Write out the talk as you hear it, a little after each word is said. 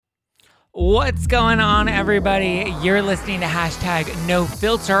What's going on, everybody? You're listening to hashtag No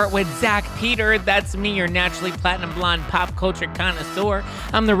Filter with Zach Peter. That's me, your naturally platinum blonde pop culture connoisseur.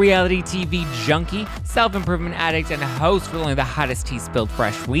 I'm the reality TV junkie, self-improvement addict, and host for only the hottest tea spilled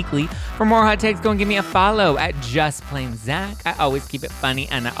fresh weekly. For more hot takes, go and give me a follow at Just Plain Zach. I always keep it funny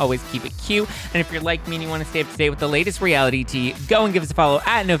and I always keep it cute. And if you're like me and you want to stay up to date with the latest reality tea, go and give us a follow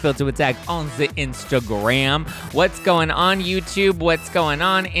at No Filter with Zach on the Instagram. What's going on, YouTube? What's going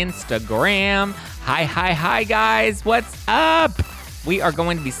on, Instagram? Hi, guys. What's up? We are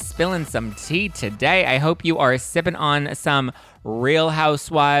going to be spilling some tea today. I hope you are sipping on some Real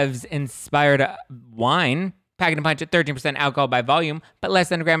Housewives inspired wine. Packing a punch at 13% alcohol by volume, but less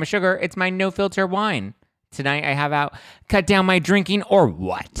than a gram of sugar. It's my no filter wine. Tonight I have out Cut Down My Drinking or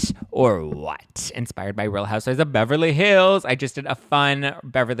What? Inspired by Real Housewives of Beverly Hills. I just did a fun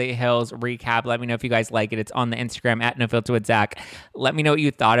Beverly Hills recap. Let me know if you guys like it. It's on the Instagram at No Filter with Zach. Let me know what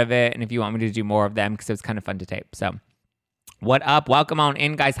you thought of it and if you want me to do more of them because it was kind of fun to tape. So what up? Welcome on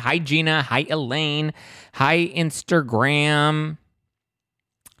in, guys. Hi, Gina. Hi, Elaine. Hi, Instagram.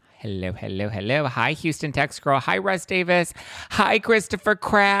 Hello. Hi, Houston Text Girl. Hi, Russ Davis. Hi, Christopher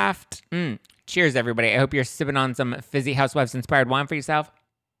Kraft. Cheers, everybody. I hope you're sipping on some fizzy Housewives-inspired wine for yourself.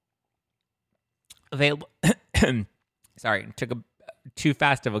 Available. Sorry, took too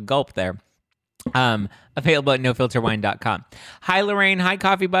fast of a gulp there. Available at nofilterwine.com. Hi, Lorraine. Hi,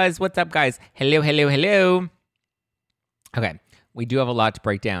 Coffee Buzz. What's up, guys? Hello. Okay, we do have a lot to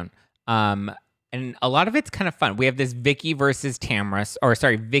break down. And a lot of it's kind of fun. We have this Vicky versus Teddi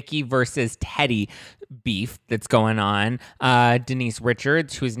beef that's going on. Denise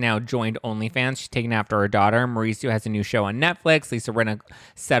Richards, who's now joined OnlyFans, she's taken after her daughter. Mauricio has a new show on Netflix. Lisa Rinna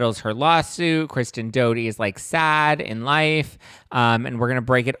settles her lawsuit. Kristen Doty is sad in life. And we're going to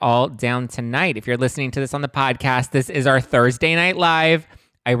break it all down tonight. If you're listening to this on the podcast, this is our Thursday Night Live.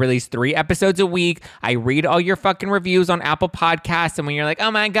 I release 3 episodes a week. I read all your fucking reviews on Apple Podcasts. And when you're like, oh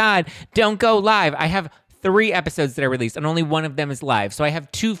my God, don't go live. I have 3 episodes that I released and only one of them is live. So I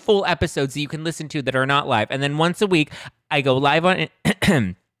have 2 full episodes that you can listen to that are not live. And then once a week, I go live on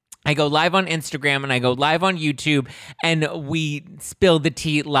I go live on Instagram and I go live on YouTube and we spill the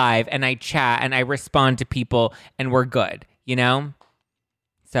tea live and I chat and I respond to people and we're good, you know?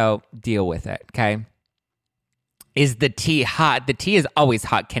 So deal with it, okay? Is the tea hot? The tea is always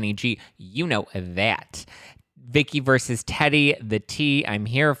hot, Kenny G. You know that. Vicky versus Teddi, the tea. I'm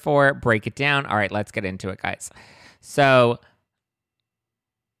here for it. Break it down. All right, let's get into it, guys. So,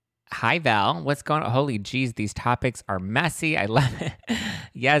 hi, Val. What's going on? Holy jeez, these topics are messy. I love it.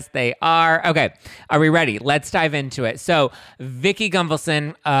 Yes, they are. Okay, are we ready? Let's dive into it. So, Vicky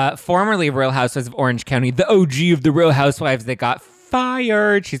Gunvalson, formerly Real Housewives of Orange County, the OG of the Real Housewives that got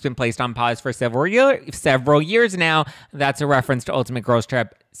fired. She's been placed on pause for several years now. That's a reference to Ultimate Girls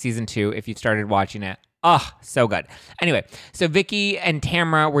Trip Season 2 if you started watching it. Oh, so good. Anyway, so Vicky and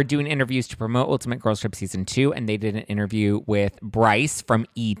Tamara were doing interviews to promote Ultimate Girls Trip Season 2, and they did an interview with Bryce from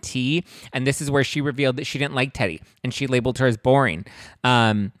E.T., and this is where she revealed that she didn't like Teddi, and she labeled her as boring.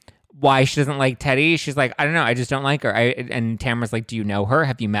 Why she doesn't like Teddi? She's like, I don't know, I just don't like her. And Tamara's like, do you know her?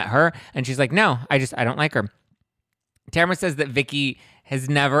 Have you met her? And she's like, no, I don't like her. Tamara says that Vicky has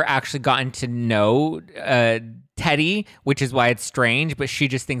never actually gotten to know Teddi, which is why it's strange, but she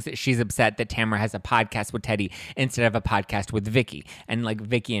just thinks that she's upset that Tamara has a podcast with Teddi instead of a podcast with Vicky. And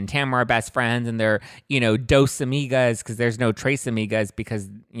Vicky and Tamara are best friends and they're, dos amigas because there's no tres amigas because,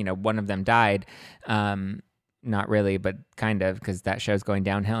 one of them died. Not really, but kind of, because that show's going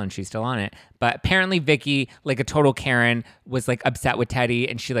downhill and she's still on it. But apparently Vicky, a total Karen, was upset with Teddi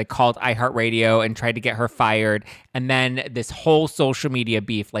and she called iHeartRadio and tried to get her fired. And then this whole social media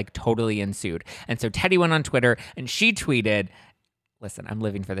beef totally ensued. And so Teddi went on Twitter and she tweeted, listen, I'm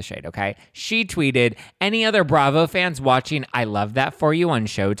living for the shade, okay? She tweeted, any other Bravo fans watching I Love That For You on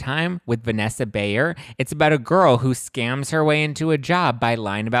Showtime with Vanessa Bayer? It's about a girl who scams her way into a job by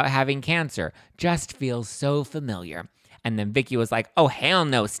lying about having cancer. Just feels so familiar. And then Vicky was like, oh, hell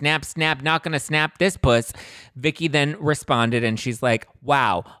no, snap, not gonna snap this puss. Vicky then responded and she's like,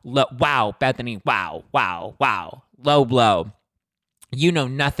 wow, Bethany, wow, low blow. You know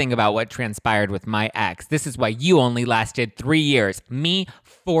nothing about what transpired with my ex. This is why you only lasted 3 years. Me,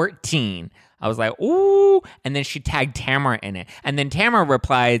 14. I was like, ooh. And then she tagged Tamara in it. And then Tamara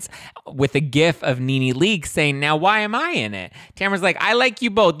replies with a gif of Nene Leakes saying, now why am I in it? Tamara's like, I like you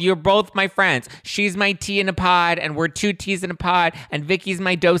both. You're both my friends. She's my tea in a pod, and we're 2 teas in a pod. And Vicky's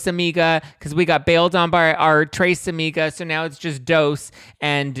my dos amiga because we got bailed on by our trace amiga. So now it's just dos.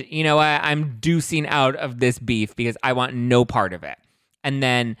 And you know what? I'm deucing out of this beef because I want no part of it. And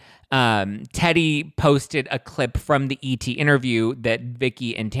then Teddi posted a clip from the ET interview that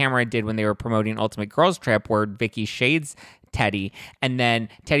Vicki and Tamara did when they were promoting Ultimate Girls Trip, where Vicki shades Teddi, and then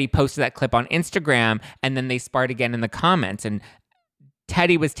Teddi posted that clip on Instagram, and then they sparred again in the comments, and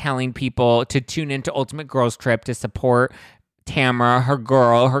Teddi was telling people to tune into Ultimate Girls Trip to support Tamara, her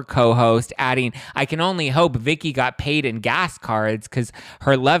girl, her co-host, adding, I can only hope Vicki got paid in gas cards because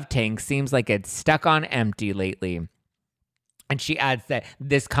her love tank seems like it's stuck on empty lately. And she adds that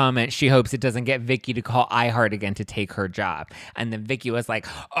this comment, she hopes it doesn't get Vicki to call iHeart again to take her job. And then Vicki was like,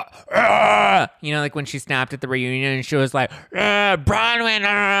 like when she snapped at the reunion, and she was like, Bronwyn,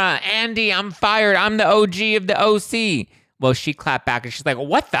 Andy, I'm fired. I'm the OG of the OC. Well, she clapped back and she's like,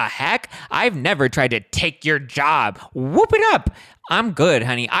 what the heck? I've never tried to take your job. Whoop it up. I'm good,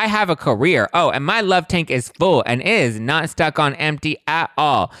 honey. I have a career. Oh, and my love tank is full and is not stuck on empty at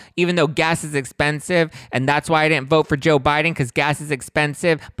all. Even though gas is expensive, and that's why I didn't vote for Joe Biden, because gas is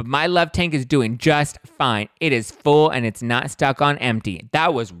expensive, but my love tank is doing just fine. It is full and it's not stuck on empty.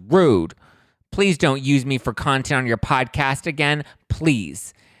 That was rude. Please don't use me for content on your podcast again.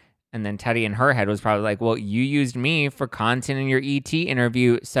 Please. And then Teddi in her head was probably like, well, you used me for content in your ET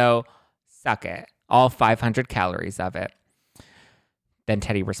interview, so suck it. All 500 calories of it. Then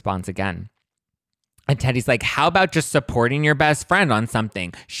Teddi responds again. And Teddy's like, how about just supporting your best friend on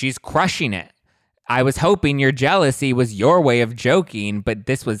something? She's crushing it. I was hoping your jealousy was your way of joking, but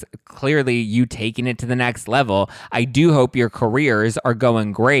this was clearly you taking it to the next level. I do hope your careers are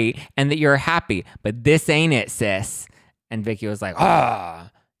going great and that you're happy, but this ain't it, sis. And Vicki was like,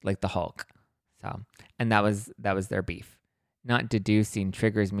 like the Hulk. So, and that was their beef. Not deducing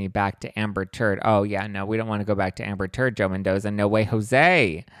triggers me back to Amber Turd. Oh yeah, no, we don't want to go back to Amber Turd, Joe Mendoza. No way,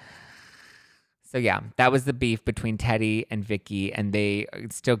 Jose. So yeah, that was the beef between Teddi and Vicki, and they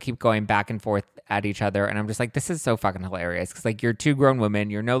still keep going back and forth at each other. And I'm just like, this is so fucking hilarious. Because like, you're two grown women,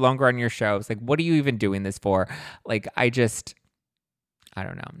 you're no longer on your show. It's like, what are you even doing this for? Like, I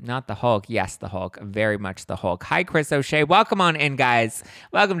don't know. Not the Hulk. Yes, the Hulk. Very much the Hulk. Hi, Chris O'Shea. Welcome on in, guys.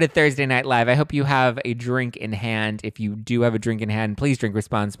 Welcome to Thursday Night Live. I hope you have a drink in hand. If you do have a drink in hand, please drink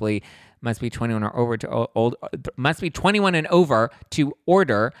responsibly. Must be 21 or over to must be 21 and over to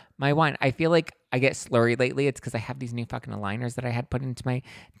order my wine. I feel like I get slurry lately. It's because I have these new fucking aligners that I had put into my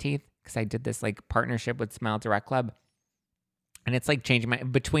teeth because I did this like partnership with Smile Direct Club, and it's like changing my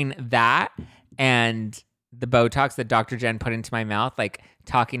between that and the Botox that Dr. Jen put into my mouth, like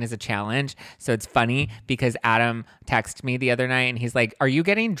talking is a challenge. So it's funny because Adam texted me the other night and he's like, are you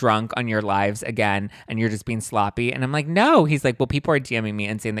getting drunk on your lives again and you're just being sloppy? And I'm like, no. He's like, well, people are DMing me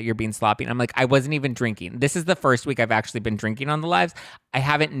and saying that you're being sloppy. And I'm like, I wasn't even drinking. This is the first week I've actually been drinking on the lives. I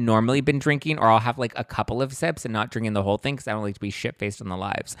haven't normally been drinking, or I'll have like a couple of sips and not drinking the whole thing because I don't like to be shit-faced on the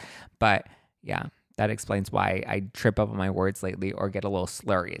lives. But yeah. That explains why I trip up on my words lately or get a little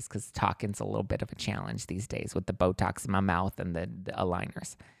slurry, is because talking's a little bit of a challenge these days with the Botox in my mouth and the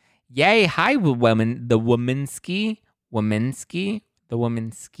aligners. Yay. Hi, woman. The womanski.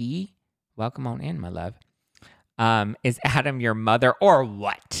 Welcome on in, my love. Is Adam your mother or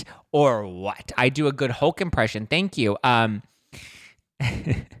what? I do a good Hulk impression. Thank you.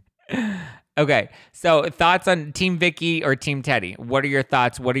 Okay, so thoughts on Team Vicki or Team Teddi? What are your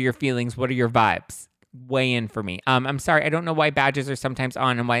thoughts? What are your feelings? What are your vibes? Weigh in for me. I'm sorry, I don't know why badges are sometimes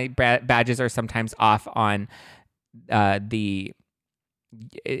on and why badges are sometimes off on the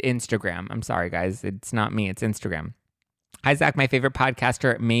Instagram. I'm sorry, guys. It's not me. It's Instagram. Hi, Zach, my favorite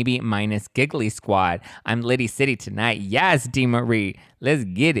podcaster, maybe minus Giggly Squad. I'm Liddy City tonight. Yes, D. Marie. Let's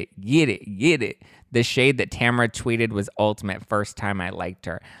get it. The shade that Tamara tweeted was ultimate. First time I liked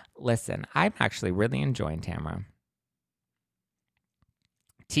her. Listen, I'm actually really enjoying Tamara.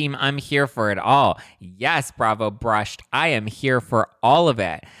 Team, I'm here for it all. Yes, Bravo Brushed. I am here for all of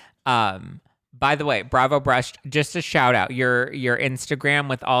it. By the way, Bravo Brushed, just a shout out. Your Instagram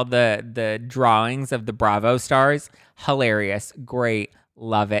with all the drawings of the Bravo stars, hilarious, great,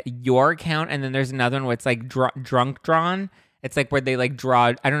 love it. Your account, and then there's another one where it's like drunk drawn. It's like where they like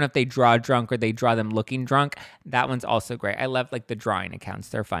draw, I don't know if they draw drunk or they draw them looking drunk. That one's also great. I love like the drawing accounts.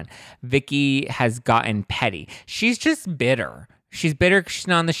 They're fun. Vicki has gotten petty. She's just bitter. She's bitter because she's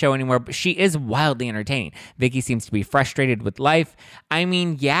not on the show anymore, but she is wildly entertaining. Vicki seems to be frustrated with life. I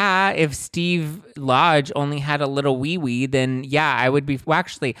mean, yeah, if Steve Lodge only had a little wee-wee, then yeah, I would be, well,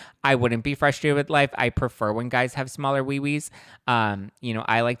 actually, I wouldn't be frustrated with life. I prefer when guys have smaller wee-wees. I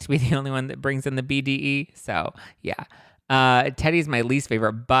like to be the only one that brings in the BDE, so yeah. Teddi's my least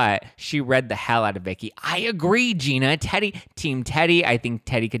favorite, but she read the hell out of Vicki. I agree, Gina. Team Teddi. I think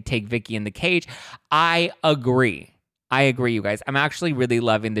Teddi could take Vicki in the cage. I agree, you guys. I'm actually really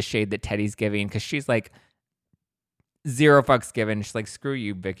loving the shade that Teddi's giving because she's like, Zero fucks given. She's like, screw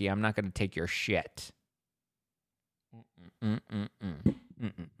you, Vicky. I'm not going to take your shit.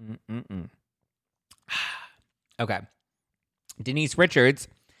 Okay. Denise Richards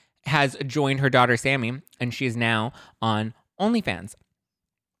has joined her daughter Sammy, and she is now on OnlyFans.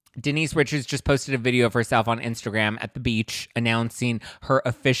 Denise Richards just posted a video of herself on Instagram at the beach announcing her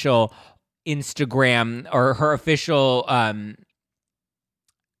official Instagram or her official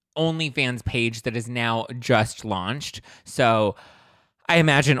OnlyFans page that is now just launched. So I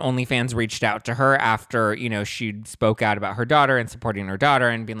imagine OnlyFans reached out to her after, she spoke out about her daughter and supporting her daughter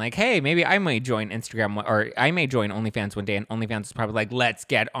and being like, hey, maybe I may join Instagram or I may join OnlyFans one day. And OnlyFans is probably like, let's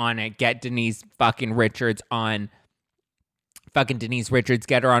get on it. Get Denise fucking Richards on fucking Denise Richards.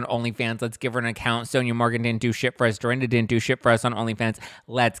 Get her on OnlyFans. Let's give her an account. Sonia Morgan didn't do shit for us. Dorinda didn't do shit for us on OnlyFans.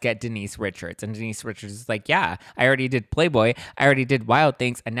 Let's get Denise Richards. And Denise Richards is like, yeah, I already did Playboy. I already did Wild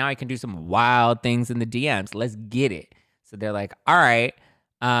Things. And now I can do some wild things in the DMs. Let's get it. So they're like, all right.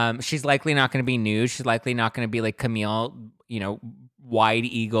 She's likely not going to be nude. She's likely not going to be like Camille, wide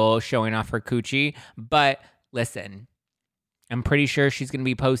eagle showing off her coochie. But listen, I'm pretty sure she's going to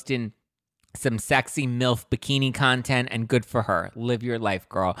be posting some sexy MILF bikini content, and good for her. Live your life,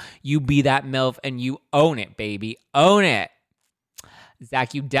 girl. You be that MILF and you own it, baby. Own it.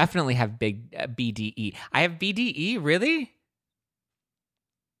 Zach, you definitely have big BDE. I have BDE? Really?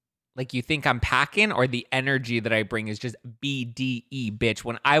 Like, you think I'm packing, or the energy that I bring is just BDE, bitch?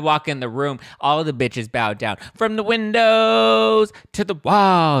 When I walk in the room, all the bitches bow down. From the windows to the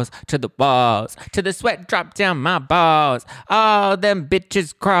walls, to the walls, to the sweat drop down my balls. All them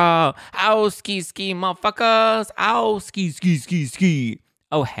bitches crawl. Ow, ski, ski, motherfuckers. Ow, ski, ski, ski, ski.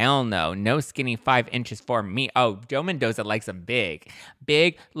 Oh, hell no. No skinny 5 inches for me. Oh, Joe Mendoza likes them big.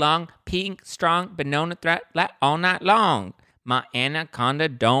 Big, long, pink, strong, but known to threat all night long. My anaconda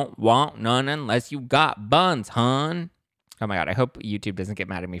don't want none unless you got buns, hun. Oh my God, I hope YouTube doesn't get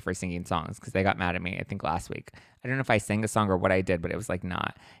mad at me for singing songs, because they got mad at me, I think, last week. I don't know if I sang a song or what I did, but it was like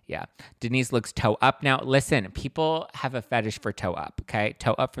not. Yeah. Denise looks toe up. Now, listen, people have a fetish for toe up, okay?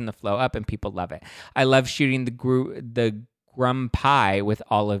 Toe up from the flow up, and people love it. I love shooting the Grum Pie with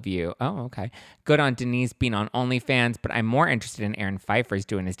all of you. Oh, okay. Good on Denise being on OnlyFans, but I'm more interested in Aaron Pfeiffer's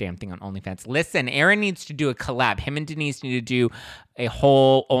doing his damn thing on OnlyFans. Listen, Aaron needs to do a collab. Him and Denise need to do a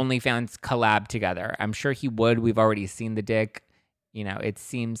whole OnlyFans collab together. I'm sure he would. We've already seen the dick. It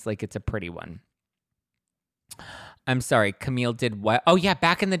seems like it's a pretty one. I'm sorry, Camille did what? Oh, yeah,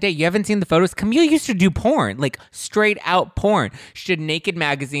 back in the day. You haven't seen the photos? Camille used to do porn, like straight out porn. She did naked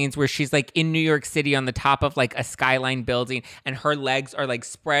magazines where she's like in New York City on the top of like a skyline building, and her legs are like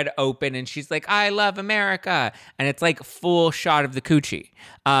spread open, and she's like, I love America. And it's like full shot of the coochie.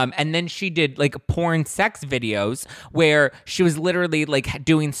 And then she did like porn sex videos where she was literally like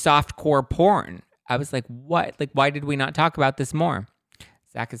doing softcore porn. I was like, what? Like, why did we not talk about this more?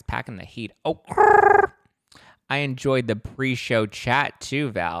 Zach is packing the heat. Oh, I enjoyed the pre-show chat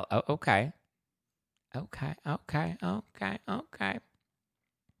too, Val. Oh, okay. Okay.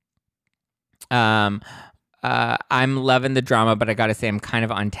 I'm loving the drama, but I gotta say I'm kind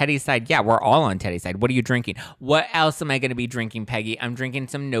of on Teddy's side. Yeah, we're all on Teddy's side. What are you drinking? What else am I gonna be drinking, Peggy? I'm drinking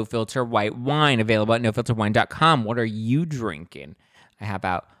some No Filter white wine, available at nofilterwine.com. What are you drinking? How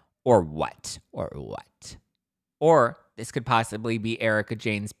about or what? Or this could possibly be Erica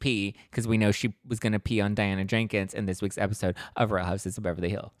Jane's pee, because we know she was going to pee on Diana Jenkins in this week's episode of Real Houses of Beverly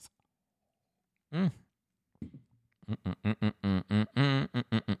Hills.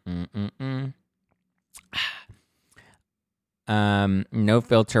 No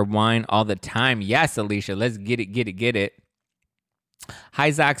filter wine all the time. Yes, Alicia, let's get it. Hi,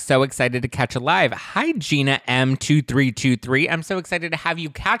 Zach. So excited to catch a live. Hi, Gina M2323. I'm so excited to have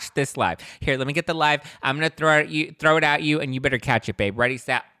you catch this live. Here, let me get the live. I'm going to throw it at you, and you better catch it, babe. Ready,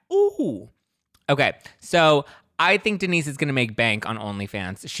 set. Ooh. Okay, so I think Denise is going to make bank on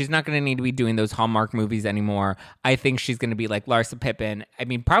OnlyFans. She's not going to need to be doing those Hallmark movies anymore. I think she's going to be like Larsa Pippen. I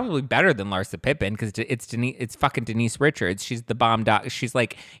mean, probably better than Larsa Pippen, because it's fucking Denise Richards. She's the bomb doc. She's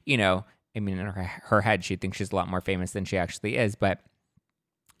like, I mean, in her head, she thinks she's a lot more famous than she actually is, but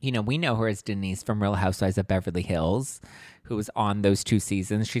we know her as Denise from Real Housewives of Beverly Hills, who was on those 2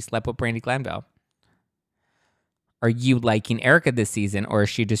 seasons. She slept with Brandi Glanville. Are you liking Erica this season, or is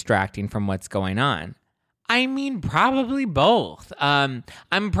she distracting from what's going on? I mean, probably both. I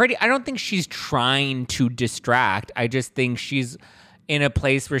don't think she's trying to distract. I just think she's in a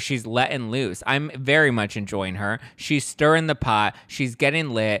place where she's letting loose. I'm very much enjoying her. She's stirring the pot. She's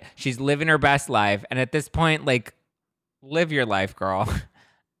getting lit. She's living her best life. And at this point, like, live your life, girl.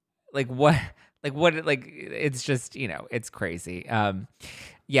 It's just, it's crazy.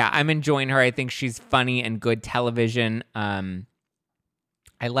 yeah, I'm enjoying her. I think she's funny and good television.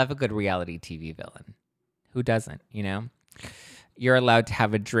 I love a good reality TV villain. Who doesn't, you know? You're allowed to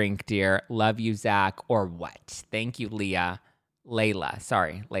have a drink, dear. Love you, Zach. Or what? Thank you, Leah. Layla.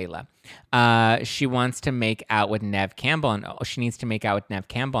 Sorry, Layla. She wants to make out with Nev Campbell. And she needs to make out with Nev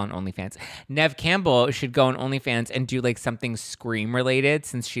Campbell on OnlyFans. Nev Campbell should go on OnlyFans and do like something Scream related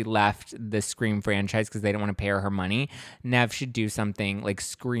since she left the Scream franchise because they don't want to pay her money. Nev should do something like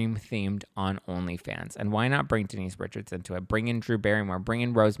Scream themed on OnlyFans. And why not bring Denise Richards into it? Bring in Drew Barrymore. Bring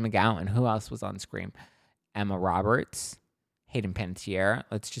in Rose McGowan. Who else was on Scream? Emma Roberts. Hayden Panettiere.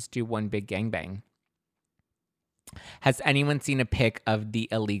 Let's just do one big gangbang. Has anyone seen a pic of the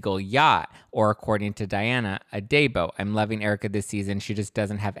illegal yacht? Or according to Diana, a day boat. I'm loving Erica this season. She just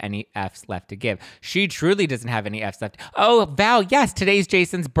doesn't have any Fs left to give. She truly doesn't have any Fs left. Oh, Val, yes, today's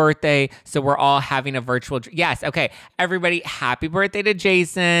Jason's birthday. So we're all having a virtual. Yes, okay. Everybody, happy birthday to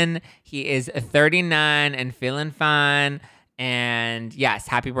Jason. He is 39 and feeling fine. And yes,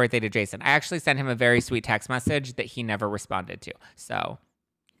 happy birthday to Jason. I actually sent him a very sweet text message that he never responded to. So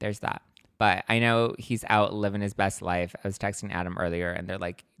there's that. But I know he's out living his best life. I was texting Adam earlier, and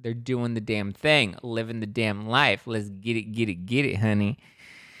they're doing the damn thing, living the damn life. Let's get it, honey.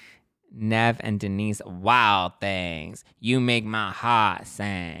 Nev and Denise, wild things. You make my heart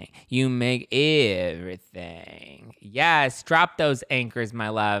sing. You make everything. Yes, drop those anchors, my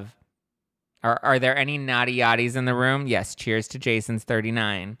love. Are there any naughty yachties in the room? Yes, cheers to Jason's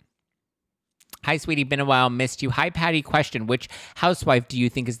 39. Hi, sweetie. Been a while. Missed you. Hi, Patty. Question. Which housewife do you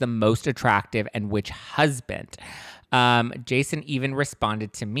think is the most attractive and which husband? Jason even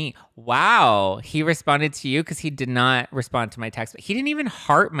responded to me. Wow. He responded to you because he did not respond to my text. He didn't even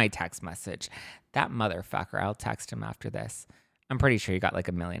heart my text message. That motherfucker. I'll text him after this. I'm pretty sure he got like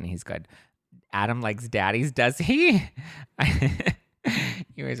 1 million. He's good. Adam likes daddies. Does he?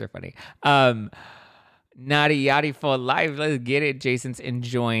 You guys are funny. Naughty yachty for life. Let's get it. Jason's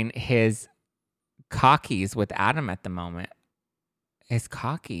enjoying his cockies with Adam at the moment. His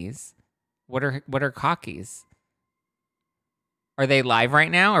cockies? What are cockies? Are they live right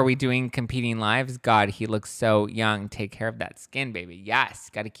now? Are we doing competing lives? God, he looks so young. Take care of that skin, baby. Yes,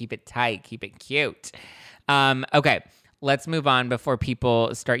 got to keep it tight, keep it cute. Okay, let's move on before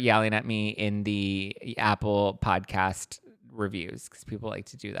people start yelling at me in the Apple podcast reviews, because people like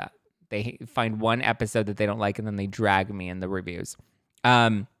to do that. They find one episode that they don't like and then they drag me in the reviews.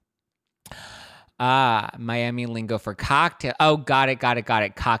 Miami lingo for cocktail. Oh, got it.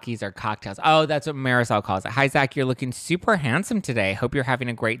 Cockies are cocktails. Oh, that's what Marisol calls it. Hi, Zach. You're looking super handsome today. Hope you're having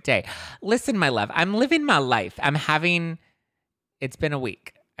a great day. Listen, my love, I'm living my life. It's been a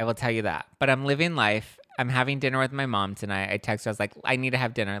week. I will tell you that. But I'm living life. I'm having dinner with my mom tonight. I texted her. I was like, I need to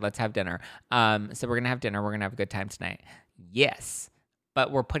have dinner. Let's have dinner. So we're going to have dinner. We're going to have a good time tonight. Yes. But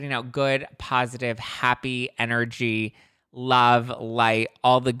we're putting out good, positive, happy energy, love, light,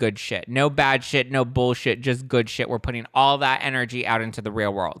 all the good shit. No bad shit, no bullshit, just good shit. We're putting all that energy out into the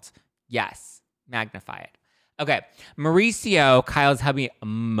real world. Yes. Magnify it. Okay. Mauricio, Kyle's hubby,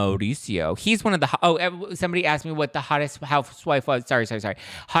 Mauricio. He's one of the, somebody asked me what the hottest housewife was. Sorry.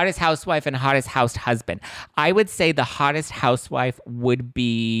 Hottest housewife and hottest house husband. I would say the hottest housewife would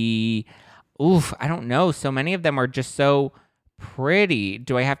be, I don't know. So many of them are just so pretty.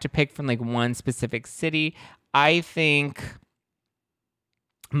 Do I have to pick from like one specific city? I think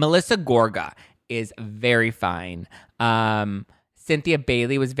Melissa Gorga is very fine. Cynthia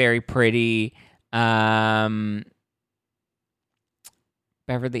Bailey was very pretty. Beverly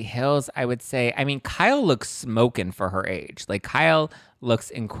Hills, I would say. I mean, Kyle looks smoking for her age. Like, Kyle looks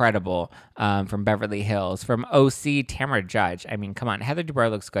incredible from Beverly Hills. From OC, Tamara Judge. I mean, come on. Heather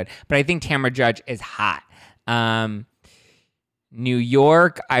Dubrow looks good. But I think Tamara Judge is hot. New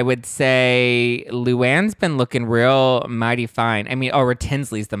York, I would say Luann's been looking real mighty fine. I mean,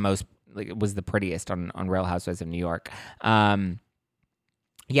 Tinsley's was the prettiest on Real Housewives of New York.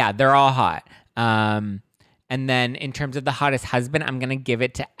 Yeah, they're all hot. And then in terms of the hottest husband, I'm going to give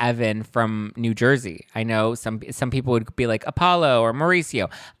it to Evan from New Jersey. I know some people would be like Apollo or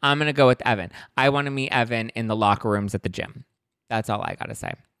Mauricio. I'm going to go with Evan. I want to meet Evan in the locker rooms at the gym. That's all I got to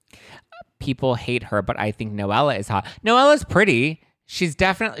say. People hate her, but I think Noella is hot. Noella's pretty. She's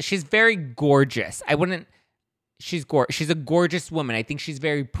very gorgeous. She's a gorgeous woman. I think she's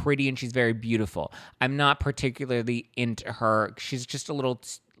very pretty and she's very beautiful. I'm not particularly into her. She's just a little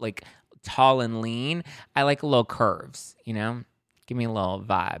like tall and lean. I like little curves, you know? Give me a little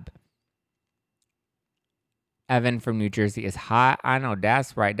vibe. Evan from New Jersey is hot. I know,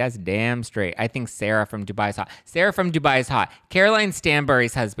 that's right. That's damn straight. I think Sarah from Dubai is hot. Sarah from Dubai is hot. Caroline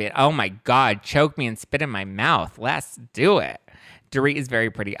Stanbury's husband. Oh my God. Choke me and spit in my mouth. Let's do it. Dorit is very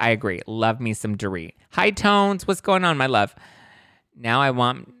pretty. I agree. Love me some Dorit. Hi, Tones. What's going on, my love? Now I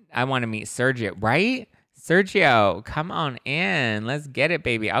want to meet Sergio, right? Sergio, come on in. Let's get it,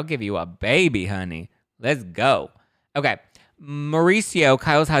 baby. I'll give you a baby, honey. Let's go. Okay. Mauricio,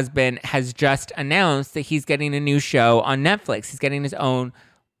 Kyle's husband, has just announced that he's getting a new show on Netflix. He's getting his own.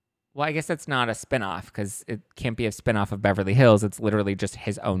 Well, I guess that's not a spinoff because it can't be a spinoff of Beverly Hills. It's literally just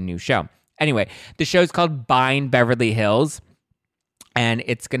his own new show. Anyway, the show's called Bind Beverly Hills. And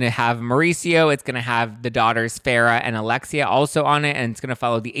it's going to have Mauricio. It's going to have the daughters, Farrah and Alexia, also on it. And it's going to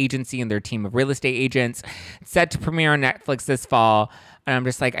follow the agency and their team of real estate agents. It's set to premiere on Netflix this fall. And I'm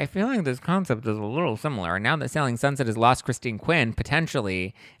just like, I feel like this concept is a little similar. And now that Selling Sunset has lost Christine Quinn,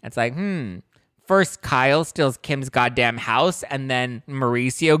 potentially, it's like, First, Kyle steals Kim's goddamn house. And then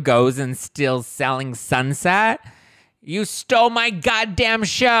Mauricio goes and steals Selling Sunset. You stole my goddamn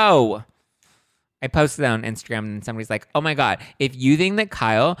show. I posted that on Instagram and somebody's like, oh my God, if you think that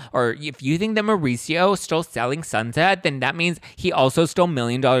Kyle or if you think that Mauricio stole Selling Sunset, then that means he also stole $1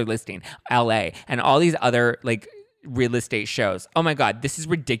 Million Listing, LA, and all these other like real estate shows. Oh my God, this is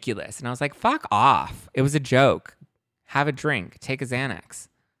ridiculous. And I was like, fuck off. It was a joke. Have a drink. Take a Xanax.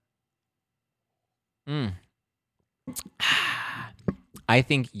 I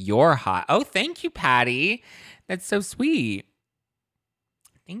think you're hot. Oh, thank you, Patty. That's so sweet.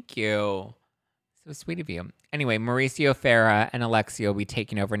 Thank you. So sweet of you. Anyway, Mauricio, Farrah, and Alexia will be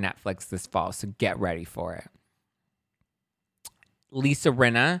taking over Netflix this fall, so get ready for it. Lisa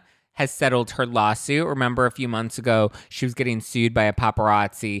Rinna has settled her lawsuit. Remember a few months ago, she was getting sued by a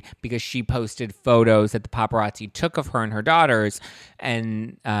paparazzi because she posted photos that the paparazzi took of her and her daughters,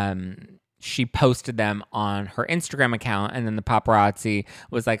 and she posted them on her Instagram account, and then the paparazzi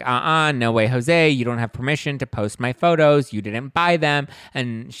was like, no way, Jose, you don't have permission to post my photos. You didn't buy them.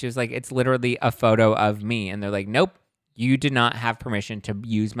 And she was like, it's literally a photo of me. And they're like, nope, you did not have permission to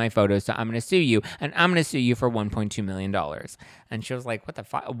use my photos, so I'm going to sue you, and I'm going to sue you for $1.2 million. And she was like, what the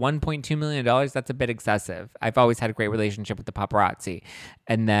fuck? $1.2 million? That's a bit excessive. I've always had a great relationship with the paparazzi.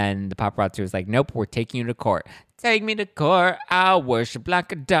 And then the paparazzi was like, nope, we're taking you to court. Take me to court. I'll worship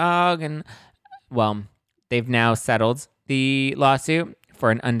like a dog. And, well, they've now settled the lawsuit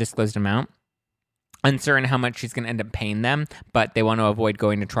for an undisclosed amount. Uncertain how much she's going to end up paying them, but they want to avoid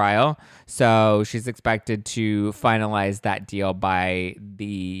going to trial. So she's expected to finalize that deal by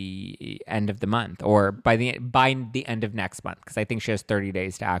the end of the month, or by the end of next month, because I think she has 30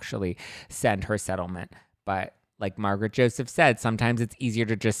 days to actually send her settlement. But like Margaret Joseph said, sometimes it's easier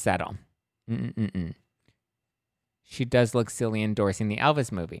to just settle. She does look silly endorsing the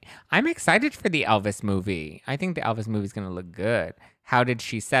Elvis movie. I'm excited for the Elvis movie. I think the Elvis movie is going to look good. How did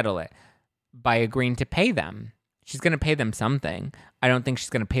she settle it? By agreeing to pay them. She's going to pay them something. I don't think she's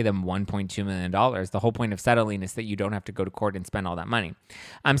going to pay them $1.2 million. The whole point of settling is that you don't have to go to court and spend all that money.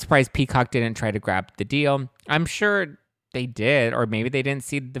 I'm surprised Peacock didn't try to grab the deal. I'm sure they did, or maybe they didn't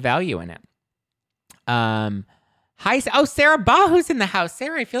see the value in it. Hi. Oh, Sarah Bahu's in the house.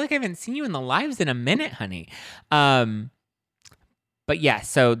 Sarah, I feel like I haven't seen you in the lives in a minute, honey. But yeah,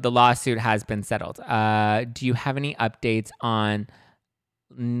 so the lawsuit has been settled. Do you have any updates on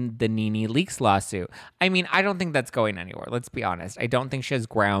the Nene Leakes lawsuit? I mean, I don't think that's going anywhere. Let's be honest. I don't think she has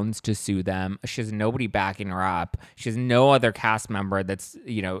grounds to sue them. She has nobody backing her up. She has no other cast member that's,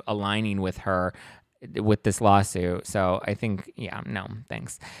 aligning with her with this lawsuit. So I think, no,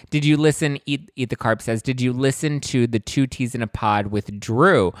 thanks. Did you listen? Eat the Carb says, did you listen to the 2 T's in a Pod with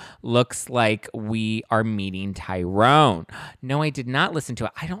Drew? Looks like we are meeting Tyrone. No, I did not listen to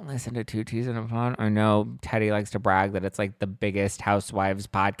it. I don't listen to 2 T's in a Pod. I know Teddy likes to brag that it's like the biggest housewives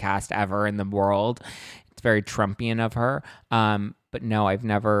podcast ever in the world. It's very Trumpian of her. But no, I've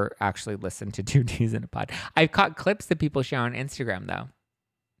never actually listened to 2 T's in a Pod. I've caught clips that people share on Instagram though.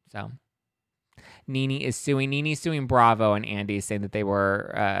 So Nene suing Bravo and Andy, saying that they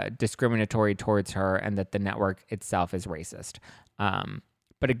were discriminatory towards her and that the network itself is racist.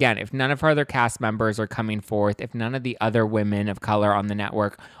 But again, if none of her other cast members are coming forth, if none of the other women of color on the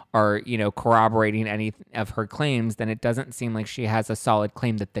network are, corroborating any of her claims, then it doesn't seem like she has a solid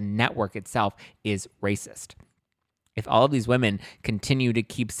claim that the network itself is racist. If all of these women continue to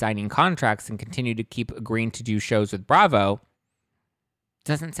keep signing contracts and continue to keep agreeing to do shows with Bravo,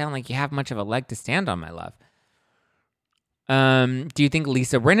 doesn't sound like you have much of a leg to stand on, my love. Do you think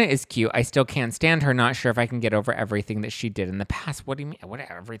Lisa Rinna is cute? I still can't stand her. Not sure if I can get over everything that she did in the past. What do you mean? What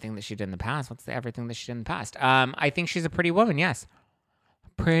everything that she did in the past? What's the everything that she did in the past? I think she's a pretty woman, yes.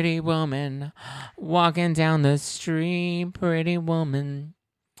 Pretty woman, walking down the street, pretty woman.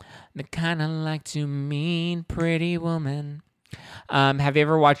 The kind I like to meet, pretty woman. Have you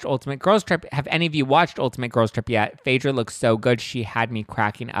ever watched Ultimate Girls Trip? Have any of you watched Ultimate Girls Trip yet? Phaedra looks so good. She had me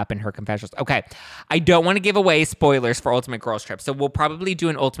cracking up in her confessionals. Okay, I don't want to give away spoilers for Ultimate Girls Trip, so we'll probably do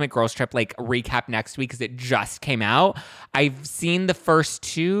an Ultimate Girls Trip like recap next week because it just came out. I've seen the first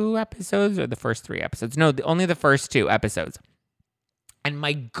 2 episodes or the first 3 episodes. No, only the first 2 episodes. And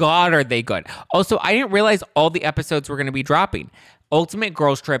my God, are they good. Also, I didn't realize all the episodes were going to be dropping. Ultimate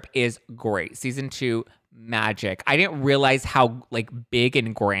Girls Trip is great. Season 2, magic. I didn't realize how like big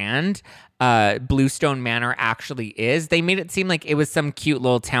and grand Bluestone Manor actually is. They made it seem like it was some cute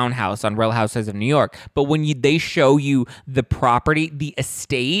little townhouse on Real Housewives of New York. But when they show you the property, the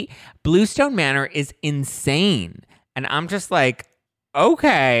estate, Bluestone Manor is insane. And I'm just like,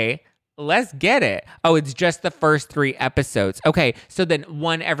 okay, let's get it. Oh, it's just the first 3 episodes. Okay, so then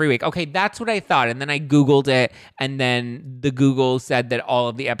 1 every week. Okay, that's what I thought. And then I Googled it, and then the Google said that all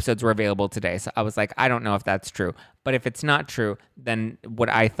of the episodes were available today. So I was like, I don't know if that's true. But if it's not true, then what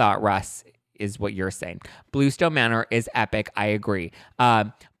I thought, Russ, is what you're saying. Bluestone Manor is epic. I agree.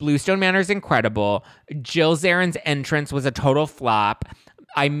 Bluestone Manor is incredible. Jill Zarin's entrance was a total flop.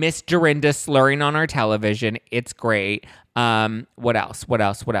 I miss Dorinda slurring on our television. It's great. What else?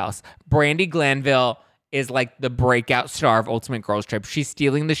 Brandi Glanville is like the breakout star of Ultimate Girls Trip. She's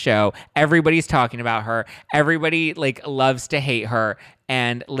stealing the show. Everybody's talking about her. Everybody like loves to hate her.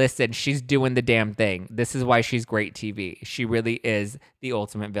 And listen, she's doing the damn thing. This is why she's great TV. She really is the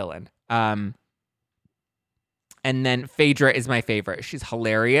ultimate villain. And then Phaedra is my favorite. She's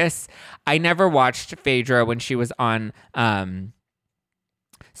hilarious. I never watched Phaedra when she was on.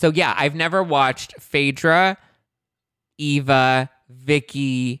 So yeah, I've never watched Phaedra, Eva,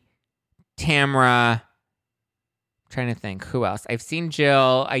 Vicky, Tamra. I'm trying to think who else. I've seen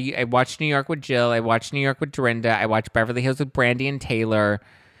Jill. I watched New York with Jill. I watched New York with Dorinda. I watched Beverly Hills with Brandi and Taylor.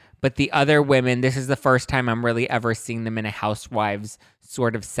 But the other women, this is the first time I'm really ever seeing them in a housewives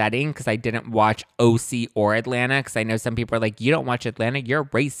sort of setting because I didn't watch OC or Atlanta because I know some people are like, you don't watch Atlanta, you're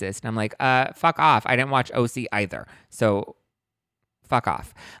racist. And I'm like, fuck off. I didn't watch OC either. So fuck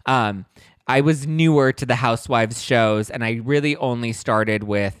off. I was newer to the housewives shows and I really only started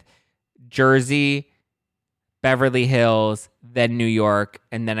with Jersey, Beverly Hills, then New York,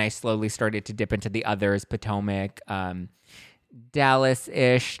 and then I slowly started to dip into the others, Potomac,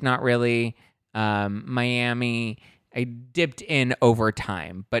 Dallas-ish, not really, Miami. I dipped in over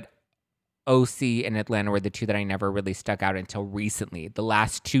time, but OC and Atlanta were the 2 that I never really stuck out until recently. The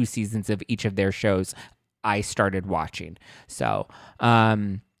last 2 seasons of each of their shows I started watching. So,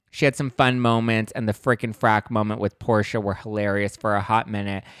 she had some fun moments, and the frickin' frack moment with Portia were hilarious for a hot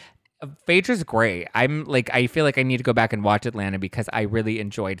minute. Phaedra's great. I feel like I need to go back and watch Atlanta because I really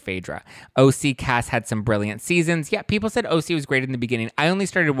enjoyed Phaedra. OC cast had some brilliant seasons. Yeah, people said OC was great in the beginning. I only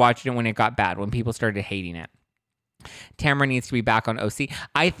started watching it when it got bad, when people started hating it. Tamra needs to be back on OC.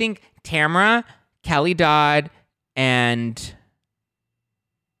 I think Tamra, Kelly Dodd, and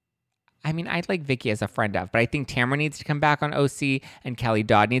I'd like Vicky as a friend of, but I think Tamra needs to come back on OC and Kelly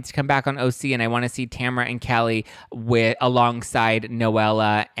Dodd needs to come back on OC. And I want to see Tamra and Kelly alongside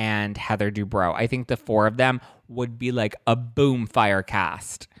Noella and Heather Dubrow. I think the 4 of them would be like a boom fire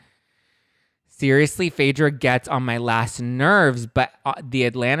cast. Seriously, Phaedra gets on my last nerves, but the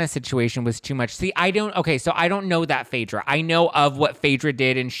Atlanta situation was too much. See, I don't know that Phaedra. I know of what Phaedra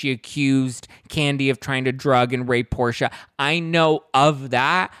did, and she accused Kandi of trying to drug and rape Portia. I know of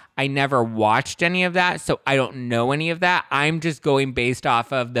that. I never watched any of that, so I don't know any of that. I'm just going based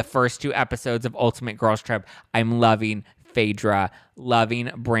off of the first 2 episodes of Ultimate Girls Trip. I'm loving Phaedra, loving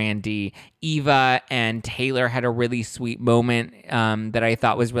Brandi. Eva and Taylor had a really sweet moment that I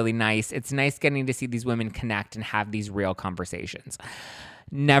thought was really nice. It's nice getting to see these women connect and have these real conversations.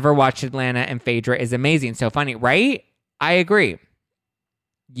 Never watched Atlanta, and Phaedra is amazing. So funny, right? I agree.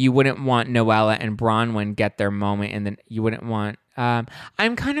 You wouldn't want Noella and Bronwyn get their moment, and then you wouldn't want...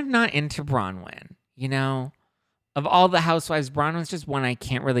 I'm kind of not into Bronwyn, you know? Of all the housewives, Bronwyn's just one I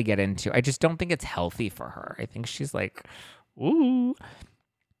can't really get into. I just don't think it's healthy for her. I think she's like, ooh.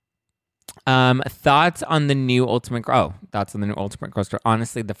 Thoughts on the new Ultimate Girls Trip.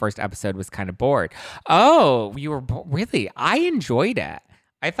 Honestly, the first episode was kind of bored. Oh, you were really? I enjoyed it.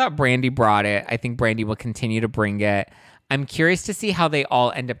 I thought Brandi brought it. I think Brandi will continue to bring it. I'm curious to see how they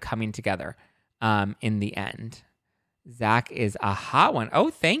all end up coming together in the end. Zach is a hot one. Oh,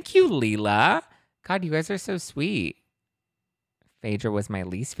 thank you, Leela. God, you guys are so sweet. Phaedra was my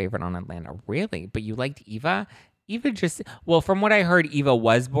least favorite on Atlanta. Really? But you liked Eva? Eva just... Well, from what I heard, Eva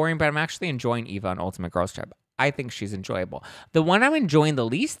was boring, but I'm actually enjoying Eva on Ultimate Girls Trip. I think she's enjoyable. The one I'm enjoying the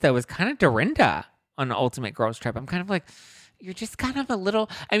least, though, is kind of Dorinda on Ultimate Girls Trip. I'm kind of like, you're just kind of a little...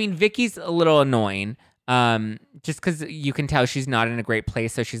 Vicky's a little annoying. Just because you can tell she's not in a great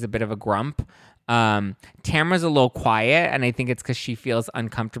place, so she's a bit of a grump. Tamra's a little quiet, and I think it's because she feels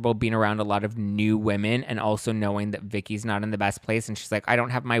uncomfortable being around a lot of new women and also knowing that Vicky's not in the best place. And she's like, I don't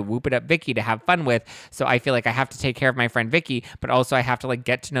have my whoop it up Vicky to have fun with, so I feel like I have to take care of my friend Vicky, but also I have to like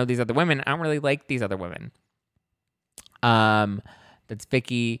get to know these other women. I don't really like these other women. That's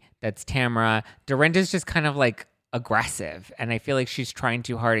Vicky, that's Tamra. Dorinda's just kind of like aggressive, and I feel like she's trying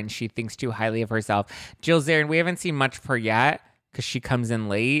too hard and she thinks too highly of herself. Jill Zarin, we haven't seen much of her yet because she comes in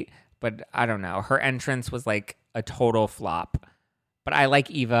late, but I don't know. Her entrance was like a total flop. But I like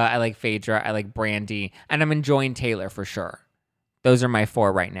Eva, I like Phaedra, I like Brandy, and I'm enjoying Taylor for sure. Those are my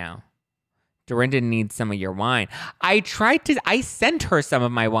 4 right now. Dorinda needs some of your wine. I sent her some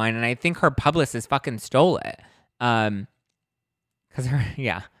of my wine, and I think her publicist fucking stole it.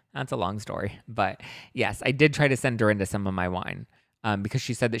 Yeah, that's a long story. But yes, I did try to send Dorinda some of my wine because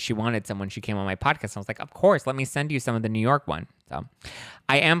she said that she wanted some when she came on my podcast. And I was like, of course, let me send you some of the New York one. So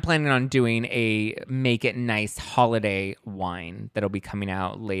I am planning on doing a Make It Nice holiday wine that'll be coming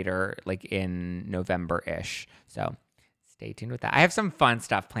out later, like in November-ish. So stay tuned with that. I have some fun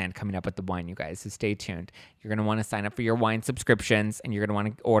stuff planned coming up with the wine, you guys, so stay tuned. You're going to want to sign up for your wine subscriptions, and you're going to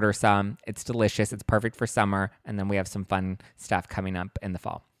want to order some. It's delicious. It's perfect for summer, and then we have some fun stuff coming up in the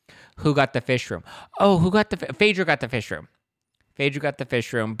fall. Who got the fish room? Oh, Phaedra got the fish room. Phaedra got the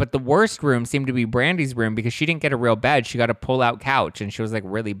fish room, but the worst room seemed to be Brandy's room because she didn't get a real bed. She got a pull-out couch, and she was like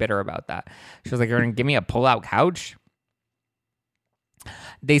really bitter about that. She was like, you're going to give me a pull-out couch?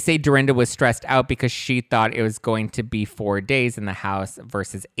 They say Dorinda was stressed out because she thought it was going to be 4 days in the house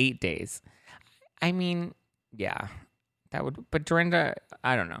versus 8 days. I mean, yeah, but Dorinda,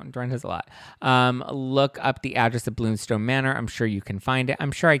 I don't know. Dorinda's a lot. Look up the address of Bloomstone Manor. I'm sure you can find it.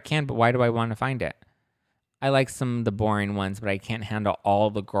 I'm sure I can, but why do I want to find it? I like some of the boring ones, but I can't handle all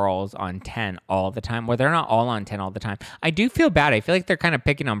the girls on 10 all the time. Well, they're not all on 10 all the time. I do feel bad. I feel like they're kind of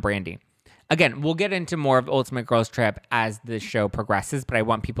picking on Brandy. Again, we'll get into more of Ultimate Girls Trip as the show progresses, but I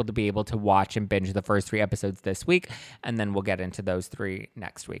want people to be able to watch and binge the first 3 episodes this week, and then we'll get into those 3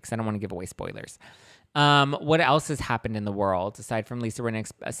 next week, so I don't want to give away spoilers. What else has happened in the world aside from Lisa Rinna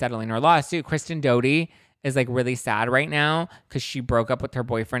settling her lawsuit? Kristen Doute is like really sad right now because she broke up with her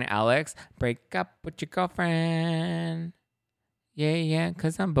boyfriend Alex. Break up with your girlfriend. Yeah,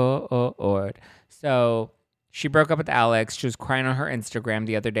 because I'm bored. So she broke up with Alex. She was crying on her Instagram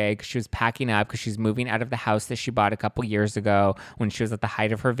the other day because she was packing up because she's moving out of the house that she bought a couple years ago when she was at the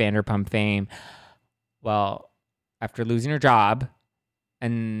height of her Vanderpump fame. Well, after losing her job,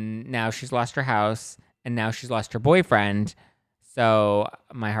 and now she's lost her house, and now she's lost her boyfriend. So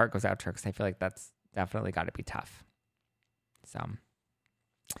my heart goes out to her because I feel like that's definitely got to be tough. So,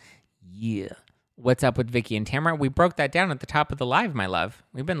 yeah. What's up with Vicky and Tamra? We broke that down at the top of the live, my love.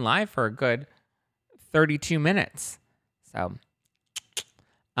 We've been live for a good 32 minutes. So,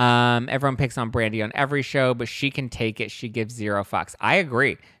 everyone picks on Brandy on every show, but she can take it. She gives 0 fucks. I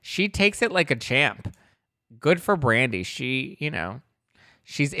agree. She takes it like a champ. Good for Brandy. She,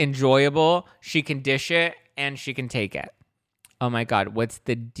 she's enjoyable. She can dish it and she can take it. Oh my God. What's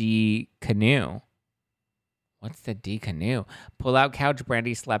the D canoe? What's the D canoe? Pull out couch.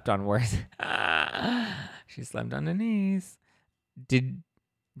 Brandy slept on worse. She slept on the knees. Didn't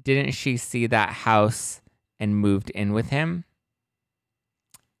she see that house and moved in with him?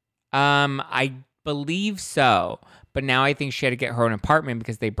 I believe so. But now I think she had to get her own apartment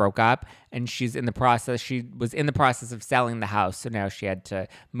because they broke up, and she was in the process of selling the house. So now she had to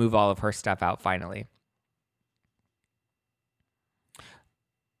move all of her stuff out finally.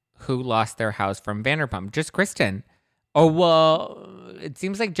 Who lost their house from Vanderpump? Just Kristen. Oh, well, it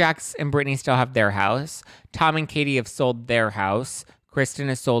seems like Jax and Brittany still have their house. Tom and Katie have sold their house. Kristen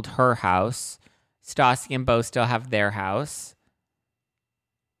has sold her house. Stassi and Beau still have their house.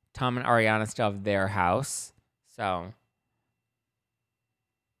 Tom and Ariana still have their house. So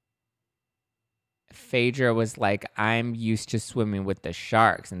Phaedra was like, I'm used to swimming with the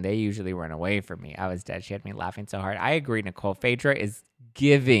sharks, and they usually run away from me. I was dead. She had me laughing so hard. I agree, Nicole. Phaedra is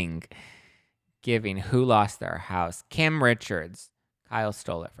giving. Who lost their house? Kim Richards. Kyle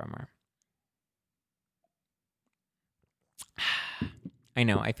stole it from her. I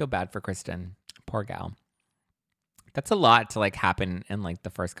know. I feel bad for Kristen. Poor gal. That's a lot to like happen in like the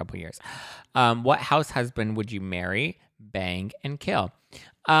first couple years. What house husband would you marry, bang, and kill?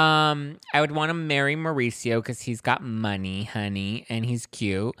 I would want to marry Mauricio because he's got money, honey, and he's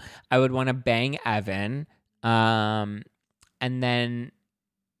cute. I would want to bang Evan. And then,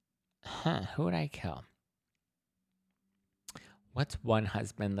 who would I kill? What's one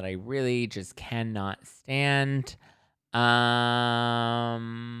husband that I really just cannot stand?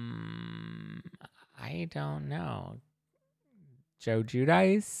 I don't know. Joe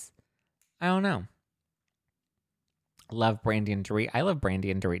Giudice? I don't know. Love Brandy and Dorit. I love Brandy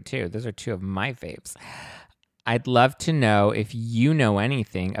and Dorit too. Those are two of my faves. I'd love to know if you know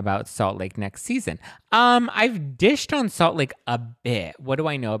anything about Salt Lake next season. I've dished on Salt Lake a bit. What do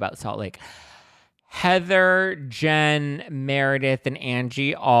I know about Salt Lake? Heather, Jen, Meredith, and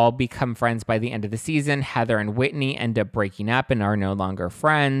Angie all become friends by the end of the season. Heather and Whitney end up breaking up and are no longer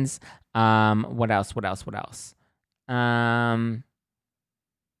friends. What else?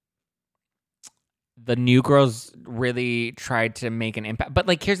 The New Girls really tried to make an impact. But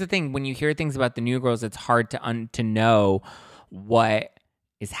like, here's the thing: when you hear things about the New Girls, it's hard to know what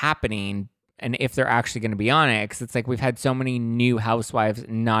is happening and if they're actually going to be on it. Because it's like we've had so many new housewives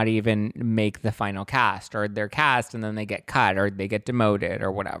not even make the final cast, or they're cast and then they get cut or they get demoted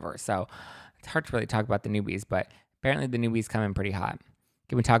or whatever. So it's hard to really talk about the newbies. But apparently, the newbies come in pretty hot.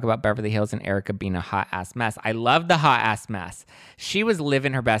 Can we talk about Beverly Hills and Erica being a hot ass mess? I love the hot ass mess. She was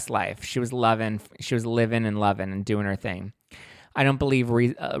living her best life. She was living and loving and doing her thing. I don't believe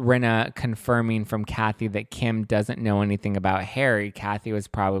Rinna confirming from Kathy that Kim doesn't know anything about Harry. Kathy was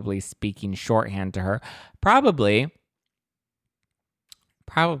probably speaking shorthand to her. Probably.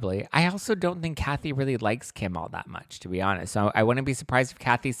 I also don't think Kathy really likes Kim all that much, to be honest. So I wouldn't be surprised if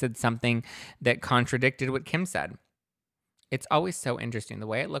Kathy said something that contradicted what Kim said. It's always so interesting. The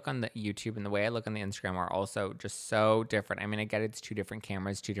way I look on the YouTube and the way I look on the Instagram are also just so different. I mean, I get it's two different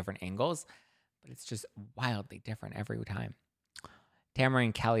cameras, two different angles, but it's just wildly different every time. Tamara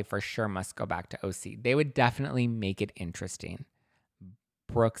and Kelly for sure must go back to OC. They would definitely make it interesting.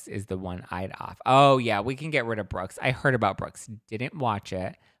 Brooks is the one I'd off. Oh, yeah, we can get rid of Brooks. I heard about Brooks. Didn't watch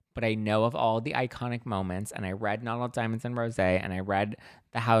it, but I know of all the iconic moments, and I read Not All Diamonds and Rosé, and I read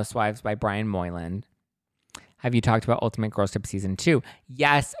The Housewives by Brian Moylan. Have you talked about Ultimate Girls Trip Season 2?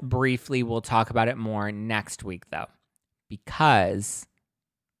 Yes, briefly. We'll talk about it more next week, though, because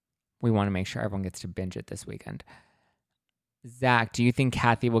we want to make sure everyone gets to binge it this weekend. Zach, do you think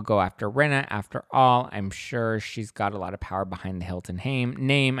Kathy will go after Rinna? After all, I'm sure she's got a lot of power behind the Hilton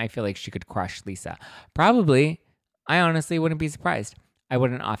name. I feel like she could crush Lisa. Probably. I honestly wouldn't be surprised. I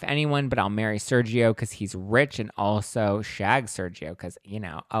wouldn't off anyone, but I'll marry Sergio because he's rich and also shag Sergio because,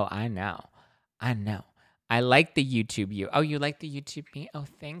 I know. I like the YouTube you. Oh, you like the YouTube me? Oh,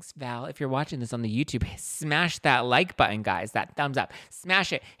 thanks, Val. If you're watching this on the YouTube, smash that like button, guys. That thumbs up.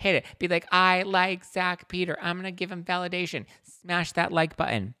 Smash it. Hit it. Be like, I like Zach Peter. I'm going to give him validation. Smash that like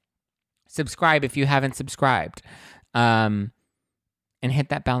button. Subscribe if you haven't subscribed. And hit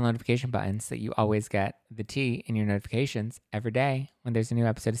that bell notification button so that you always get the tea in your notifications every day when there's a new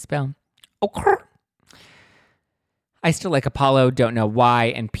episode of Spill. Okay. I still like Apollo. Don't know why.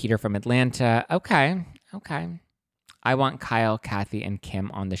 And Peter from Atlanta. Okay. I want Kyle, Kathy, and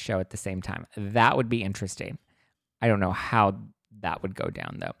Kim on the show at the same time. That would be interesting. I don't know how that would go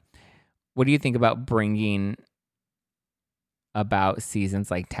down, though. What do you think about bringing about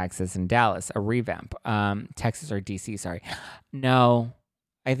seasons like Texas and Dallas, a revamp? Texas or DC, sorry. No,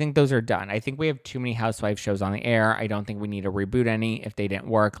 I think those are done. I think we have too many housewife shows on the air. I don't think we need to reboot any. If they didn't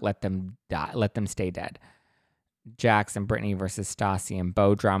work, let them die. Let them stay dead. Jax and Brittany versus Stassi and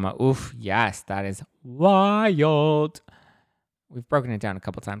Beau drama. Oof, yes, that is wild. We've broken it down a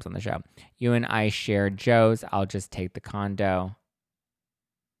couple times on the show. You and I share Joe's. I'll just take the condo.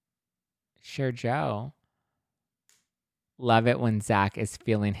 Share Joe. Love it when Zach is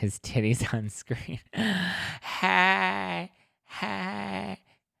feeling his titties on screen. Hey.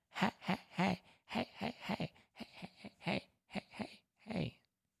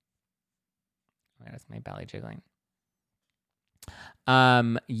 That's my belly jiggling.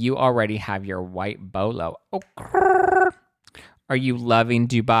 You already have your white bolo. Are you loving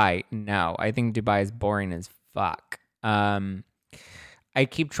Dubai? No, I think Dubai is boring as fuck. I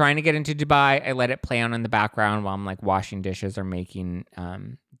keep trying to get into Dubai. I let it play on in the background while I'm like washing dishes or making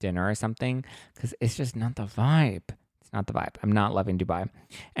dinner or something because it's just not the vibe. It's not the vibe. I'm not loving Dubai.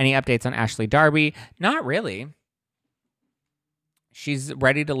 Any updates on Ashley Darby? Not really. She's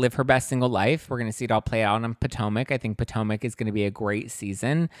ready to live her best single life. We're going to see it all play out on Potomac. I think Potomac is going to be a great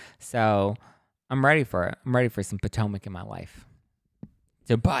season. So I'm ready for it. I'm ready for some Potomac in my life.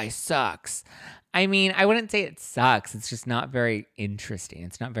 Dubai sucks. I mean, I wouldn't say it sucks. It's just not very interesting.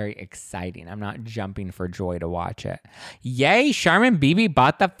 It's not very exciting. I'm not jumping for joy to watch it. Yay, Charmin Bibi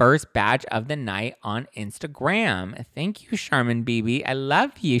bought the first badge of the night on Instagram. Thank you, Charmin Bibi. I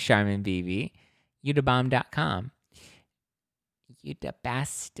love you, Charmin Bibi. Udabomb.com. You the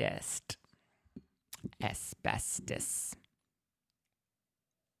bestest. Asbestos.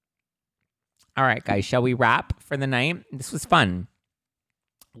 All right, guys, shall we wrap for the night? This was fun.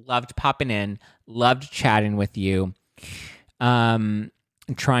 Loved popping in. Loved chatting with you.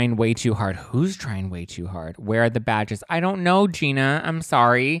 Trying way too hard. Who's trying way too hard? Where are the badges? I don't know, Gina. I'm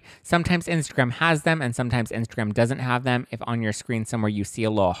sorry. Sometimes Instagram has them and sometimes Instagram doesn't have them. If on your screen somewhere you see a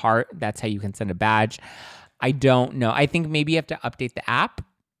little heart, that's how you can send a badge. I don't know. I think maybe you have to update the app.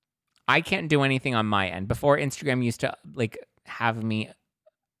 I can't do anything on my end. Before, Instagram used to like have me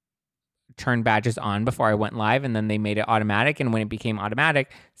turn badges on before I went live, and then they made it automatic. And when it became automatic,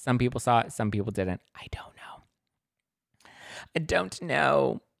 some people saw it, some people didn't. I don't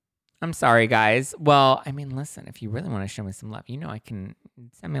know. I'm sorry, guys. Well, I mean, listen, if you really want to show me some love, I can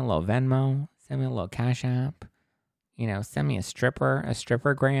send me a little Venmo, send me a little Cash App, send me a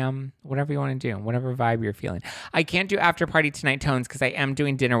strippergram, whatever you want to do, whatever vibe you're feeling. I can't do after party tonight, Tones, because I am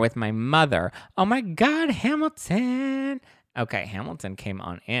doing dinner with my mother. Oh my God, Hamilton. Okay, Hamilton came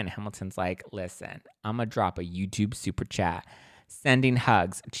on in. Hamilton's like, listen, I'm going to drop a YouTube super chat. Sending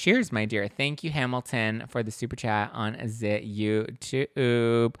hugs. Cheers, my dear. Thank you, Hamilton, for the super chat on the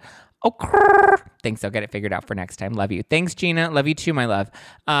YouTube. Oh, thanks. I'll get it figured out for next time. Love you. Thanks, Gina. Love you too, my love.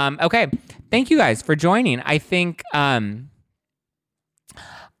 Okay. Thank you guys for joining. I think I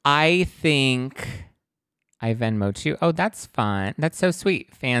Venmo too. Oh, that's fun. That's so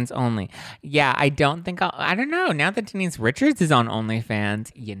sweet. Fans only. Yeah, I don't know. Now that Denise Richards is on OnlyFans,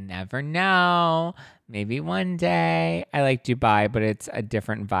 you never know. Maybe one day. I like Dubai, but it's a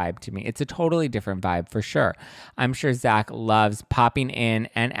different vibe to me. It's a totally different vibe for sure. I'm sure Zach loves popping in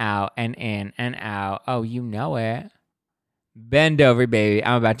and out and in and out. Oh, you know it. Bend over, baby.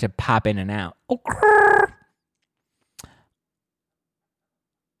 I'm about to pop in and out. Oh,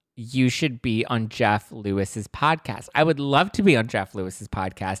 you should be on Jeff Lewis's podcast. I would love to be on Jeff Lewis's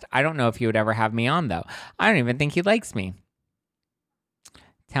podcast. I don't know if he would ever have me on, though. I don't even think he likes me.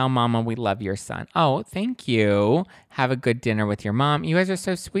 Tell mama we love your son. Oh, thank you. Have a good dinner with your mom. You guys are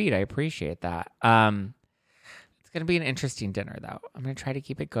so sweet. I appreciate that. It's going to be an interesting dinner, though. I'm going to try to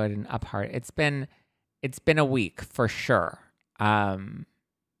keep it good and up heart. It's been a week for sure. Yeah,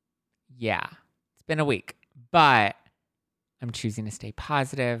 it's been a week, but I'm choosing to stay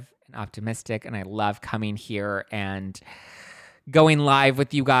positive and optimistic, and I love coming here and going live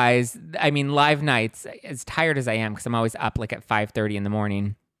with you guys. I mean, live nights, as tired as I am, because I'm always up like at 5:30 in the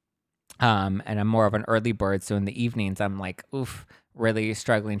morning, and I'm more of an early bird, so in the evenings, I'm like, really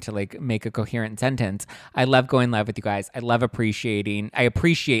struggling to like make a coherent sentence. I love going live with you guys. I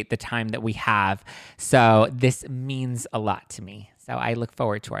appreciate the time that we have, so this means a lot to me. So I look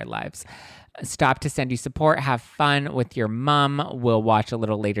forward to our lives. Stop to send you support. Have fun with your mom. We'll watch a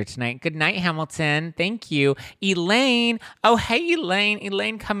little later tonight. Good night, Hamilton. Thank you. Elaine. Oh, hey, Elaine.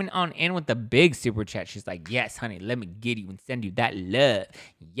 Elaine coming on in with the big super chat. She's like, yes, honey, let me get you and send you that love.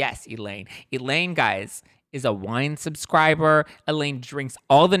 Yes, Elaine. Elaine, guys, is a wine subscriber. Elaine drinks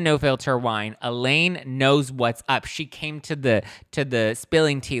all the No Filter wine. Elaine knows what's up. She came to the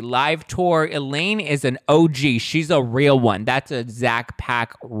Spilling Tea live tour. Elaine is an OG. She's a real one. That's a Zach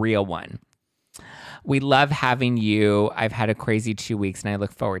Pack real one. We love having you. I've had a crazy 2 weeks and I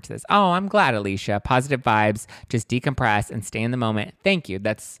look forward to this. Oh, I'm glad, Alicia. Positive vibes. Just decompress and stay in the moment. Thank you.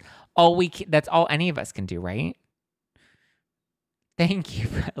 That's all any of us can do, right? Thank you,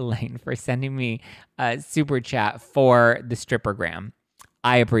 Elaine, for sending me a super chat for the strippergram.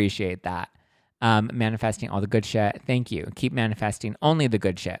 I appreciate that. Manifesting all the good shit. Thank you. Keep manifesting only the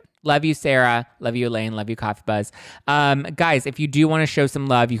good shit. Love you, Sarah. Love you, Elaine. Love you, Coffee Buzz. Guys, if you do want to show some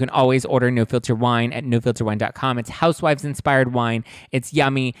love, you can always order No Filter wine at nofilterwine.com. It's housewives-inspired wine. It's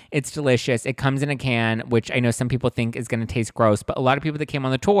yummy. It's delicious. It comes in a can, which I know some people think is going to taste gross, but a lot of people that came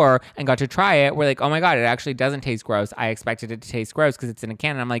on the tour and got to try it were like, oh my God, it actually doesn't taste gross. I expected it to taste gross because it's in a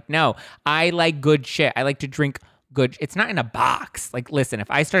can. And I'm like, no, I like good shit. I like to drink good. It's not in a box. Like, listen,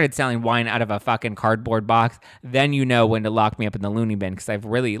 if I started selling wine out of a fucking cardboard box, then you know when to lock me up in the loony bin because I've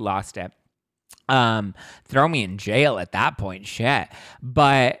really lost it. Throw me in jail at that point. Shit.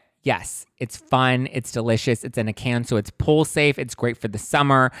 But yes, it's fun. It's delicious. It's in a can, so it's pull safe. It's great for the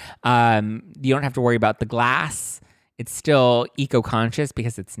summer. You don't have to worry about the glass. It's still eco-conscious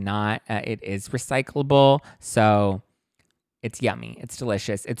because it's not. It is recyclable. So it's yummy. It's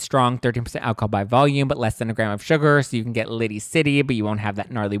delicious. It's strong, 13% alcohol by volume, but less than a gram of sugar. So you can get Liddy City, but you won't have that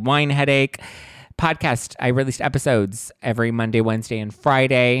gnarly wine headache. Podcast, I released episodes every Monday, Wednesday, and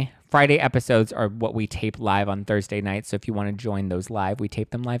Friday. Friday episodes are what we tape live on Thursday nights. So if you want to join those live, we tape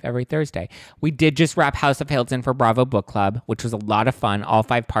them live every Thursday. We did just wrap House of Hilton for Bravo Book Club, which was a lot of fun. All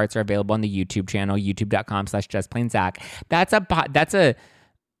 5 parts are available on the YouTube channel, youtube.com/justplainzach. That's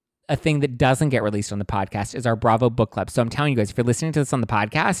a thing that doesn't get released on the podcast is our Bravo book club. So I'm telling you guys, if you're listening to this on the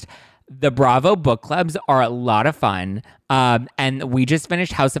podcast, the Bravo book clubs are a lot of fun. And we just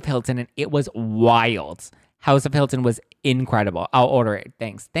finished House of Hilton and it was wild. House of Hilton was incredible. I'll order it.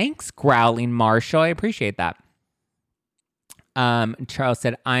 Thanks, Growling Marshall. I appreciate that. Charles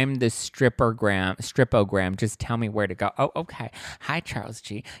said, I'm the stripogram. Just tell me where to go. Oh, okay. Hi, Charles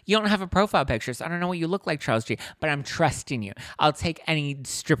G. You don't have a profile picture, so I don't know what you look like, Charles G, but I'm trusting you. I'll take any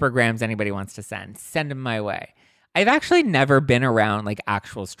strippergrams anybody wants to send. Send them my way. I've actually never been around like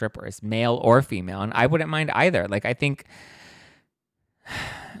actual strippers, male or female, and I wouldn't mind either. Like, I think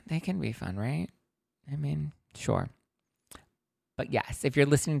they can be fun, right? I mean, sure. But yes, if you're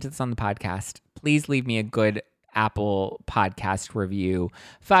listening to this on the podcast, please leave me a good Apple podcast review.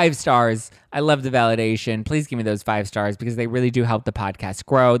 5 stars. I love the validation. Please give me those 5 stars because they really do help the podcast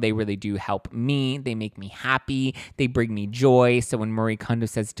grow. They really do help me. They make me happy. They bring me joy. So when Marie Kondo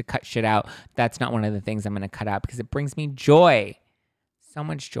says to cut shit out, that's not one of the things I'm going to cut out because it brings me joy. So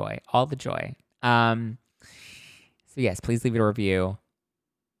much joy. All the joy. So yes, please leave it a review.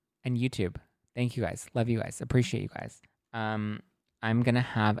 And YouTube. Thank you guys. Love you guys. Appreciate you guys. I'm going to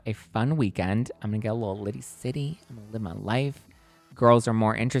have a fun weekend. I'm going to get a little Liddy City. I'm going to live my life. Girls are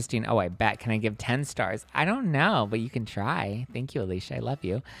more interesting. Oh, I bet. Can I give 10 stars? I don't know, but you can try. Thank you, Alicia. I love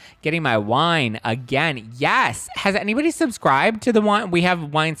you. Getting my wine again. Yes. Has anybody subscribed to the wine? We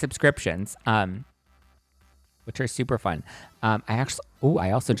have wine subscriptions, which are super fun. I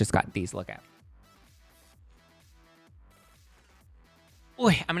also just got these. Look at. Ooh,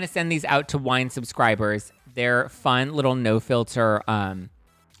 I'm going to send these out to wine subscribers. They're fun little no filter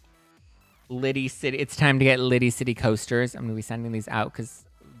Liddy City. It's time to get Liddy City coasters. I'm going to be sending these out because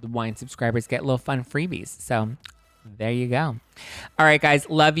the wine subscribers get little fun freebies. So there you go. All right, guys.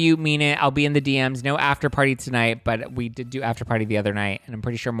 Love you. Mean it. I'll be in the DMs. No after party tonight, but we did do after party the other night, and I'm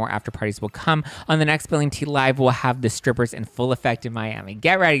pretty sure more after parties will come. On the next Spilling Tea Live, we'll have the strippers in full effect in Miami.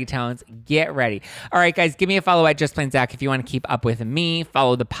 Get ready, Tones. Get ready. All right, guys. Give me a follow at Just Plain Zach if you want to keep up with me.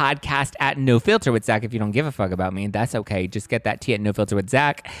 Follow the podcast at No Filter with Zach if you don't give a fuck about me. That's okay. Just get that tea at No Filter with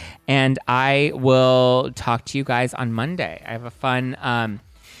Zach, and I will talk to you guys on Monday. I have a fun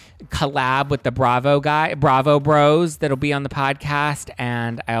collab with the Bravo Bros that'll be on the podcast,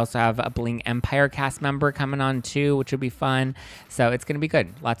 and I also have a Bling Empire cast member coming on too, which will be fun. So it's gonna be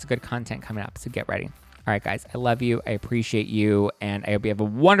good. Lots of good content coming up. So get ready. All right, guys. I love you. I appreciate you, and I hope you have a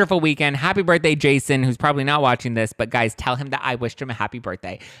wonderful weekend. Happy birthday, Jason, who's probably not watching this, but guys, tell him that I wished him a happy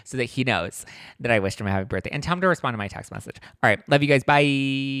birthday so that he knows that I wished him a happy birthday, and tell him to respond to my text message. All right, love you guys.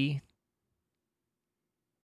 Bye.